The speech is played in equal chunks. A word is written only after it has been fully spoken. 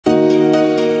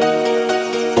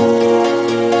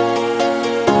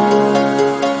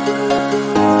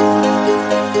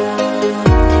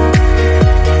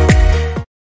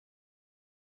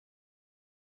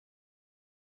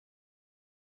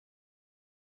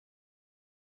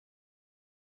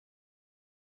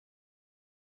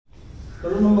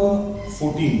Problem number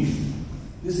 14.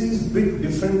 This is a bit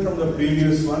different from the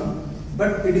previous one,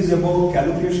 but it is about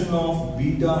calculation of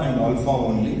beta and alpha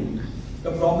only.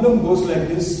 The problem goes like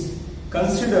this.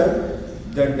 Consider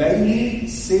the daily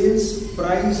sales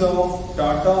price of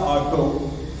Tata Auto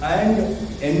and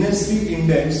NSE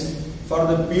index for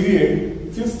the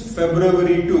period 5th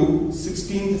February to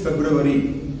 16th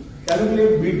February.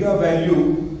 Calculate beta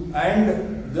value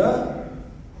and the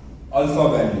alpha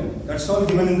value. That's all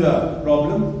given in the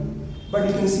problem. But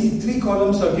you can see three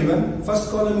columns are given. First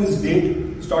column is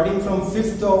date starting from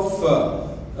 5th of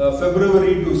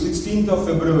February to 16th of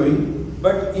February.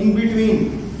 But in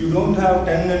between you don't have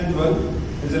 10 and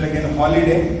 12. It's like a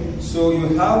holiday. So you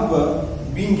have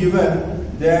been given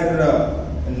their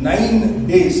 9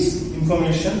 days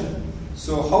information.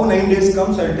 So how 9 days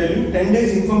comes, I'll tell you. 10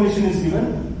 days information is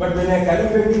given, but when I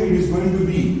calculate it is going to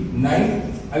be 9.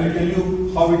 I will tell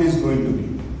you how it is going to be.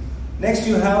 Next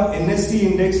you have NSE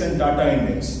index and Tata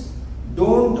index.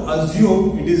 Don't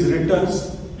assume it is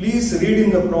returns. Please read in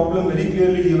the problem very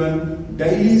clearly given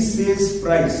daily sales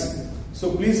price.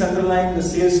 So please underline the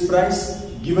sales price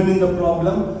given in the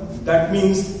problem. That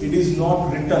means it is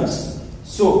not returns.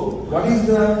 So what is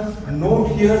the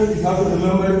note here you have to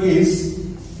remember is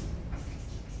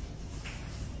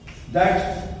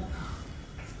that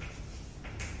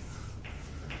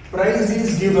price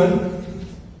is given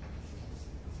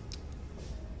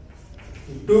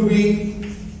to be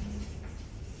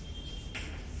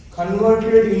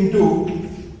converted into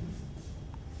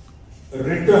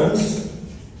returns,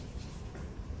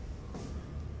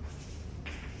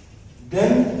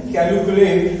 then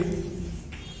calculate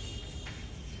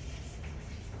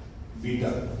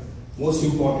beta. Most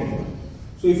important one.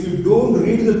 So if you don't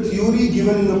read the theory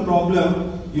given in the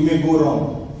problem, you may go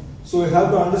wrong. So you have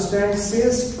to understand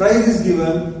sales price is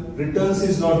given, returns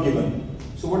is not given.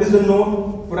 So what is the note?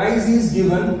 Price is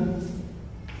given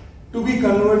to be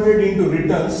converted into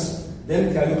returns,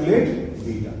 then calculate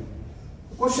beta.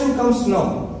 The question comes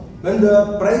now, when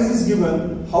the price is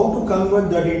given, how to convert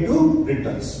that into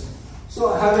returns?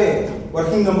 So I have a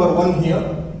working number 1 here,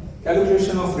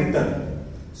 calculation of return.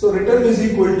 So return is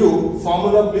equal to,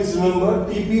 formula please remember,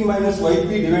 TP minus YP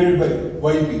divided by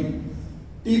YP.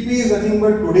 TP is nothing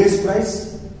but today's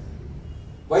price,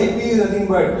 YP is nothing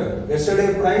but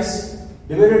yesterday price,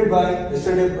 divided by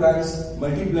yesterday price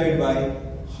multiplied by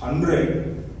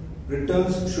 100.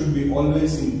 Returns should be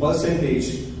always in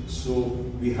percentage, so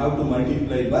we have to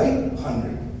multiply by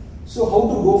 100. So how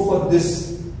to go for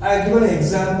this? I have given an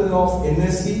example of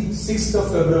NSE 6th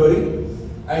of February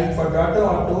and for Tata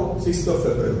Auto 6th of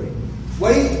February.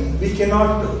 Why we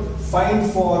cannot find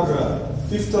for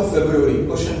 5th of February?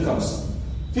 Question comes.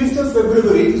 5th of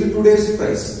February is today's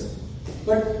price,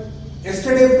 but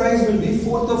yesterday price will be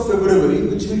 4th of February,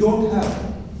 which we don't have.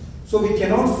 So we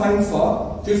cannot find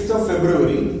for 5th of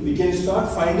February. We can start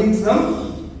finding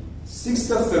from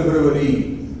 6th of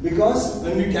February. Because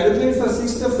when we calculate for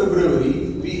 6th of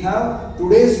February, we have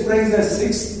today's price as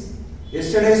 6th.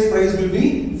 Yesterday's price will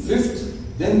be 5th.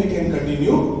 Then we can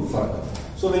continue further.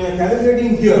 So when you are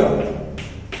calculating here,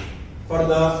 for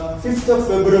the 5th of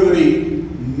February,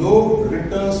 no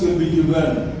returns will be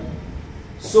given.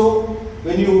 So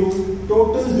when you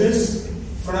total this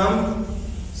from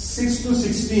 6 to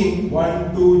 16,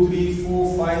 1, 2, 3,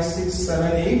 4, 5, 6,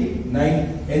 7, 8,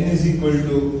 9, n is equal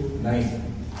to 9.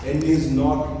 N is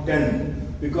not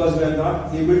 10 because we are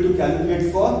not able to calculate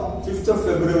for 5th of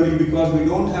February because we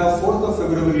don't have 4th of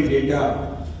February data.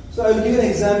 So I will give an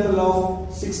example of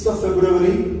 6th of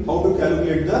February, how to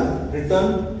calculate the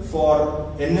return for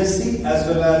NSE as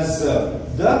well as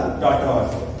the Tata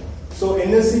Auto. So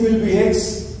NSE will be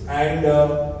X and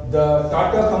the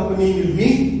Tata company will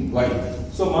be Y.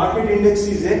 So market index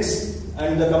is X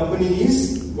and the company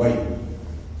is Y.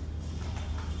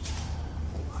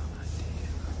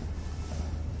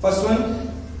 First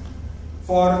one,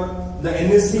 for the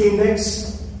NSE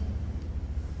index,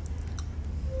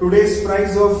 today's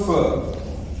price of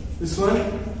this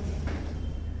one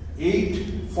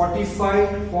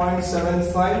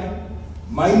 845.75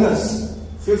 minus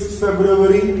 5th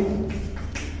February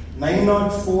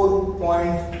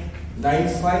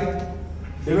 904.95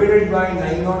 divided by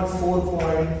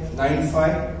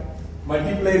 904.95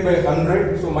 multiplied by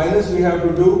 100. So minus we have to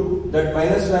do that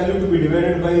minus value to be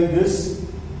divided by this,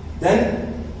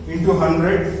 then into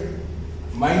 100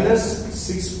 minus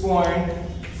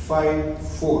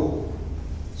 6.54.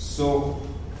 So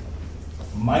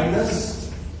minus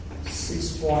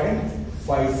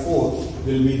 6.54 will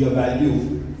be the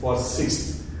value for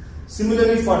 6th.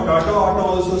 Similarly for Tata Auto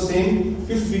also same.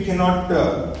 5th we cannot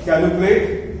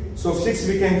calculate. So 6th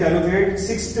we can calculate.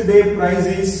 6th day price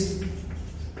is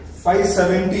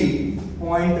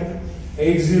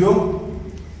 570.80.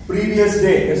 Previous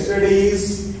day, yesterday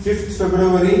is 5th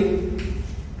February,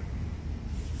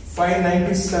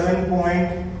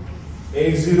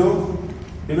 597.80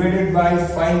 divided by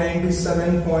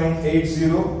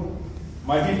 597.80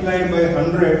 multiplied by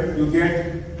 100, you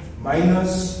get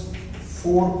minus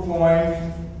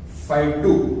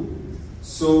 4.52.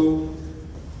 So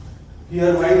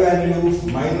here my value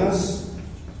minus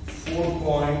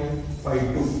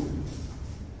 4.52.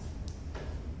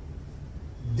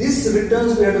 This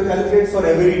returns we have to calculate for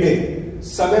every day.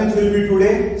 7th will be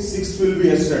today, 6th will be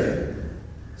yesterday.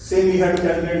 Same we have to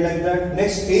calculate like that.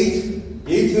 Next 8th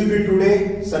will be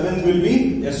today, 7th will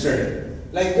be yesterday.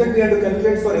 Like that we have to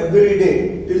calculate for every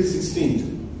day till 16th.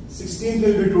 16th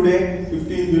will be today,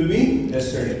 15th will be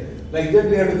yesterday. Like that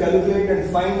we have to calculate and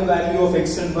find the value of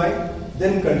x and y,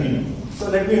 then continue. So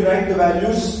let me write the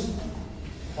values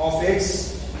of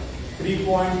x: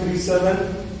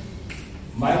 3.37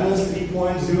 minus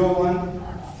 3.01,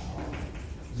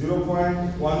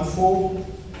 0.14,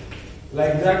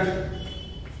 like that.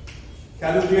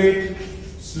 Calculate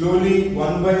slowly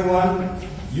one by one.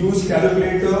 Use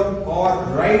calculator or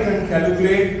write and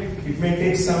calculate. It may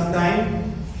take some time.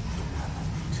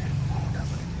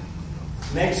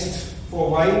 Next,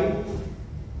 for y,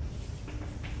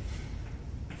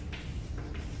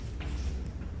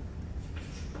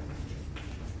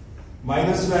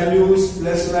 minus values,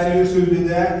 plus values will be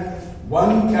there.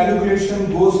 One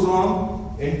calculation goes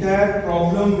wrong, entire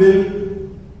problem will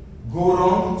go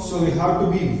wrong. So we have to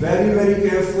be very, very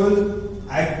careful,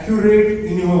 accurate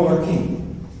in your working.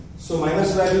 So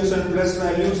minus values and plus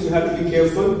values, you have to be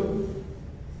careful.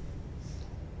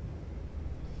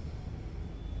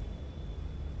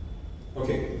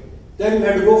 Okay. Then we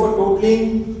have to go for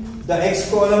totaling the x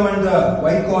column and the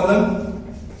y column.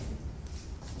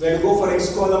 We have to go for x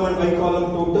column and y column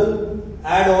total.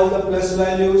 Add all the plus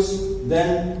values.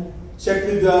 Then check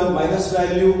with the minus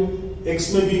value.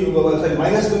 X may be,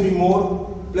 minus may be more,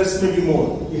 plus may be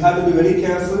more. You have to be very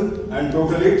careful and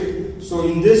total it. So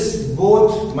in this,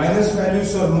 both minus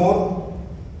values are more.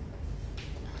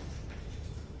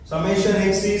 Summation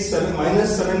x is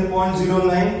minus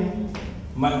 7.09.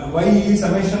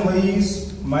 Summation y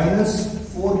is minus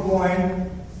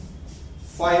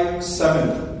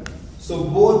 4.57. So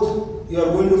both you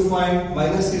are going to find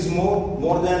minus is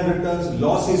more than returns,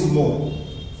 loss is more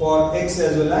for x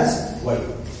as well as y.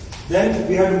 Then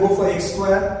we have to go for x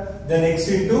square, then x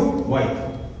into y.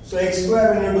 So x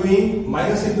square when you are doing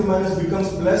minus into minus becomes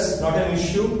plus, not an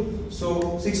issue.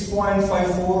 So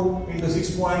 6.54 into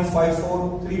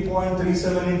 6.54,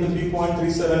 3.37 into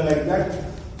 3.37 like that.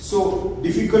 So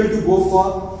difficult to go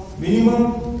for.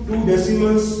 Minimum 2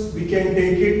 decimals we can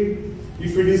take it.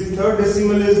 If it is third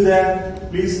decimal is there,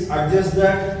 please adjust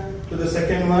that to the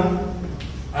second one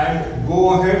and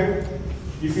go ahead.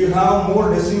 If you have more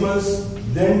decimals,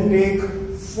 then take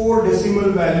 4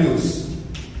 decimal values.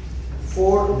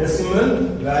 4 decimal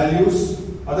values.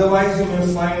 Otherwise, you may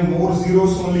find more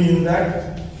zeros only in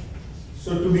that.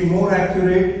 So to be more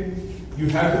accurate, you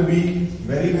have to be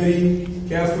very, very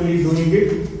carefully doing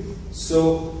it.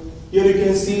 So here you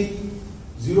can see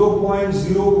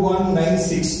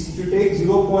 0.0196. If you take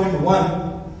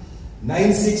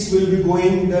 0.196 will be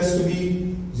going, it has to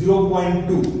be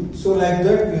 0.2. So like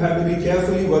that, you have to be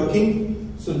carefully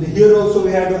working. So here also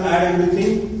we have to add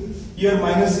everything. Here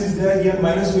minus is there, here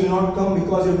minus will not come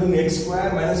because you are doing x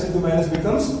square, minus into minus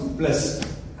becomes plus.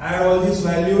 Add all these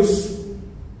values.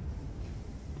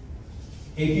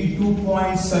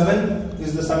 82.7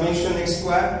 is the summation x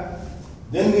square.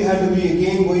 Then we have to be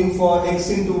again going for x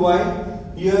into y.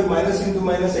 Here minus into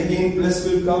minus again plus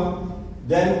will come.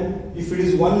 Then if it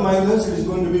is 1 minus, it is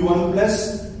going to be 1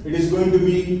 plus. It is going to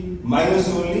be minus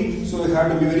only. So we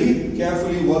have to be very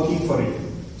carefully working for it.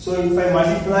 So if I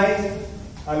multiply,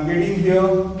 I am getting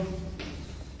here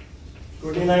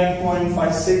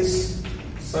 29.56,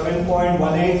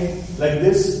 7.18 like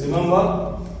this.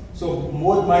 Remember, so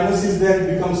both minus is there,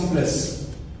 it becomes plus.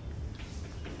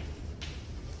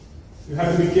 You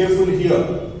have to be careful here.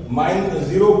 Minus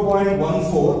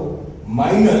 0.14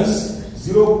 minus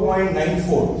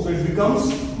 0.94. So it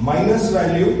becomes minus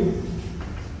value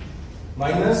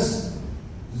minus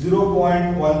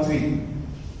 0.13.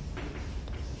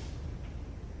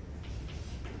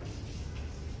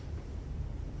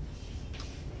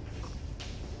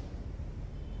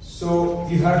 So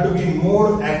you have to be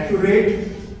more accurate,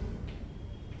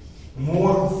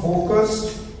 more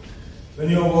focused when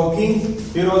you are working.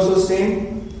 Here also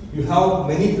same, you have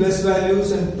many plus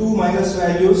values and 2 minus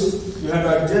values. You have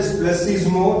to adjust, plus is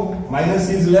more, minus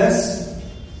is less.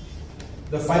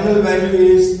 The final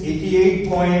value is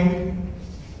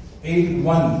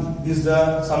 88.81 is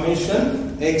the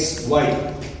summation x,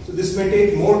 y. So this may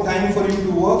take more time for you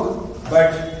to work,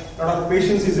 but a lot of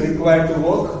patience is required to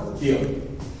work here.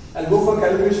 I'll go for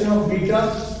calculation of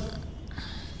beta.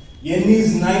 N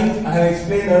is 9, I have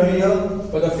explained earlier.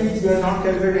 For the fifth, we have not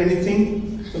calculated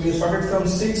anything. So we started from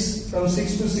 6 to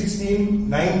 16,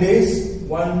 9 days.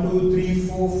 1, 2, 3,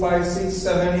 4, 5, 6,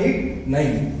 7, 8,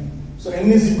 9. So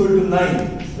n is equal to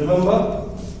 9. Remember,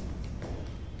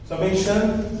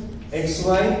 summation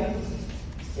xy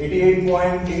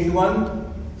 88.81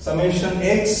 summation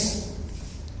x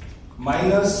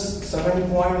minus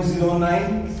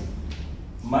 7.09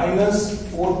 minus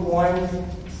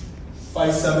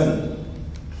 4.57.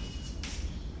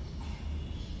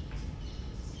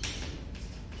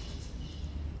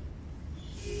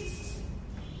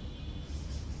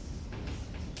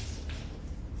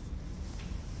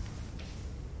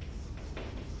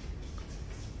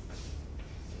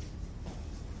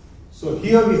 So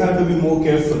here we have to be more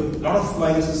careful. A lot of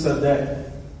minuses are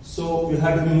there. So you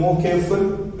have to be more careful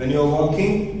when you are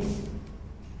working.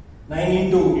 9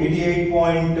 into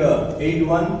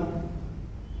 88.81,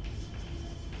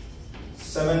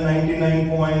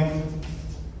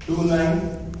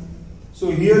 799.29. So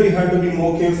here you have to be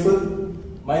more careful.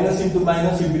 Minus into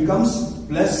minus, it becomes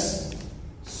plus.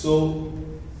 So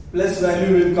plus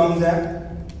value will come there,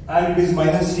 and it is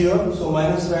minus here. So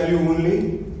minus value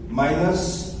only,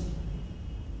 minus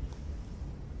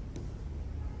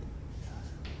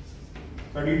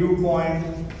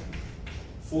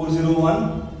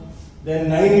 32.401, then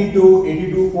 9 into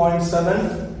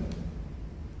 82.7,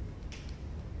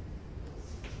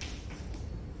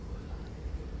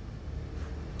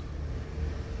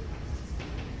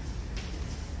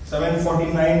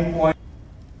 749.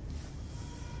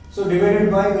 So divided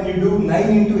by, when you do 9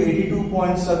 into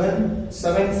 82.7,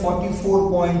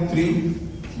 744.3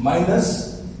 minus,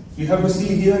 you have to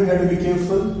see here, you have to be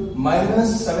careful,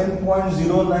 minus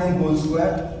 7.09 whole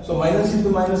square. So minus into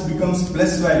minus becomes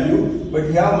plus value,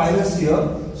 but here minus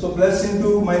here. So plus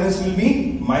into minus will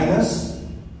be minus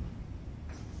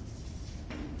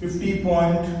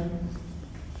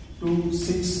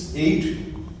 50.268.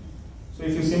 So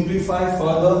if you simplify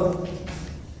further,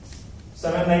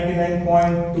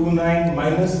 799.29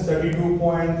 minus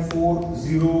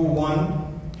 32.401,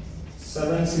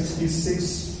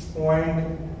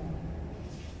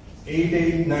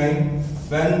 766.889.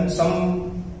 When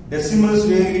some decimals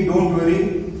vary, don't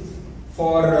worry.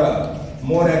 For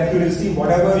more accuracy,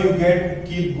 whatever you get,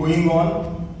 keep going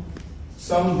on.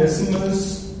 Some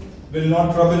decimals will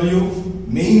not trouble you,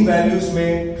 main values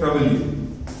may trouble you.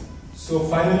 So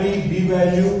finally, B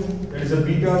value, that is a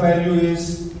beta value,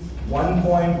 is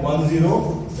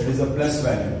 1.10, that is a plus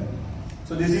value.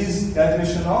 So this is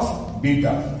calculation of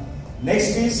beta.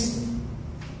 Next is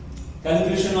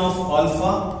calculation of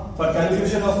alpha. For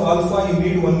calculation of alpha, you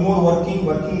need one more working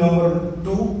number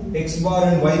 2, x bar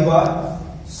and y bar.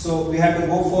 So we have to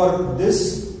go for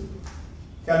this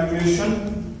calculation.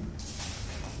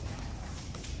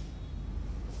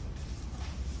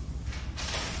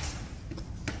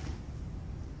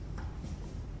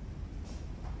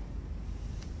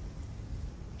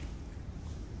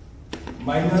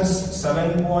 Minus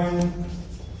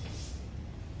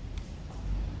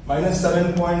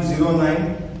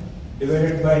 7.09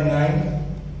 divided by 9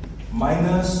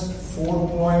 minus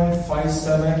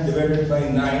 4.57 divided by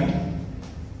 9.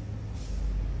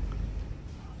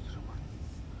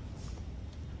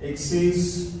 X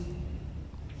is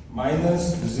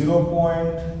minus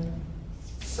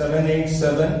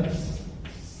 0.787.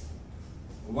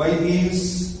 Y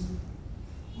is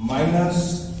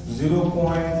minus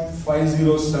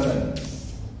 0.507.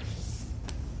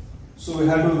 So we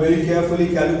have to very carefully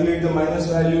calculate the minus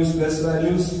values, plus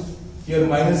values. Here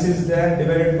minus is there,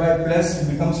 divided by plus,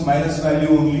 it becomes minus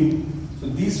value only. So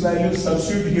these values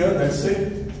substitute here, that's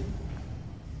it.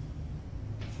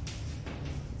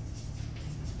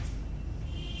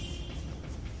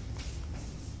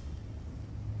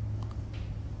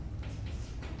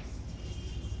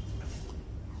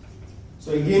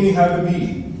 So again you have to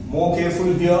be more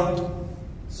careful here.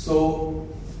 So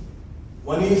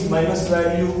one is minus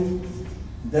value,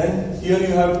 then here you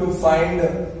have to find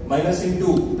minus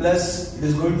into plus, it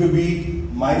is going to be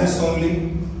minus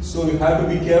only. So you have to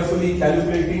be carefully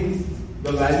calculating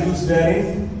the values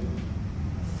therein.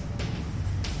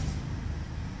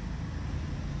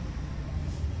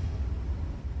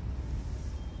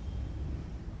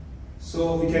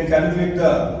 So we can calculate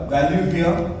the value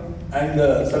here and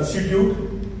substitute.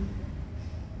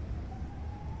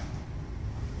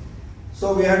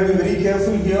 So we have to be very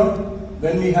careful here.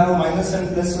 when we have minus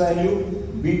and plus value,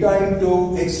 beta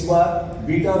into x bar,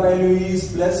 beta value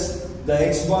is plus, the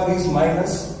x bar is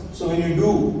minus. So when you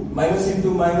do minus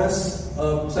into minus,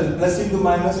 plus into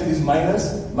minus, it is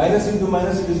minus, minus into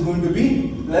minus, it is going to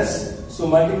be plus. So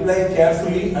multiply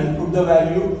carefully and put the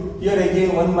value. Here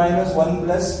again 1 minus 1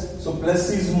 plus, so plus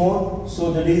is more,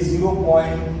 so that is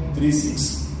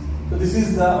 0.36. So this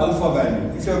is the alpha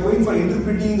value. If you are going for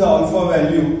interpreting the alpha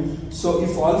value, so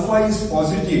if alpha is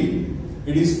positive,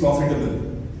 it is profitable.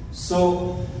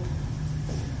 So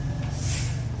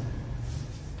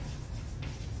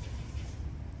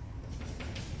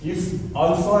if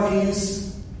alpha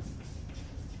is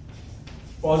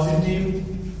positive,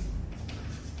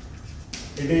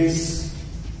 it is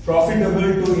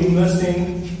profitable to invest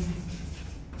in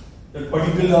that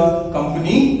particular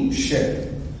company share.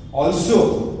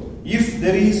 Also, if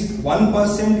there is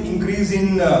 1% increase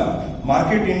in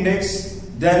market index,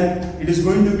 then it is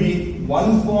going to be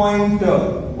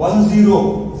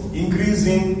 1.10 increase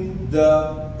in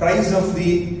the price of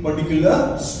the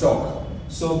particular stock.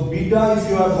 So beta, if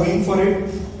you are going for it,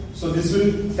 so this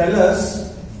will tell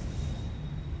us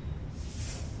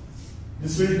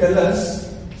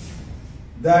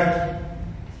that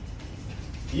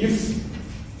if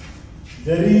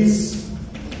there is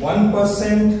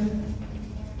 1%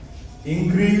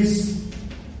 increase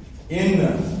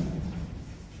in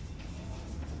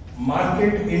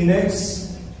market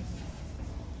index,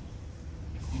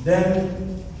 then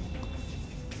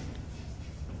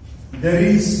there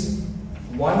is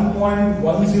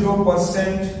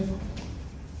 1.10%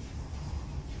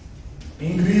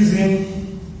 increase in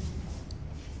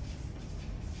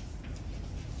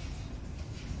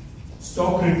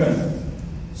stock return.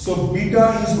 So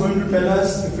beta is going to tell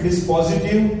us if it is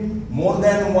positive, more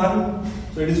than 1,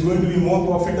 so it is going to be more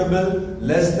profitable,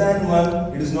 less than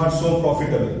 1, it is not so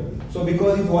profitable. So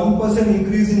because if 1%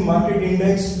 increase in market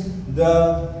index,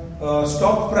 the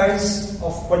stock price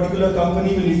of particular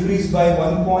company will increase by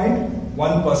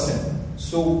 1.1%.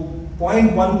 So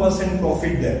 0.1%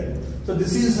 profit there. So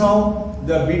this is how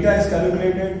the beta is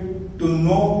calculated to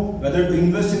know whether to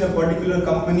invest in a particular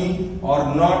company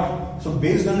or not. So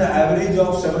based on the average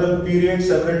of several periods,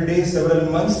 several days, several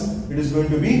months, it is going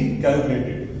to be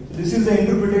calculated. So this is the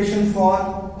interpretation for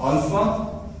alpha.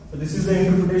 So this is the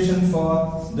interpretation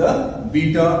for the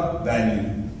beta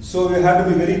value. So you have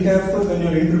to be very careful when you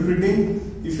are interpreting.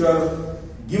 If you are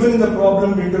given the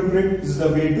problem to interpret, this is the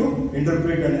way to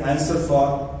interpret and answer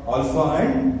for alpha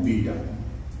and beta.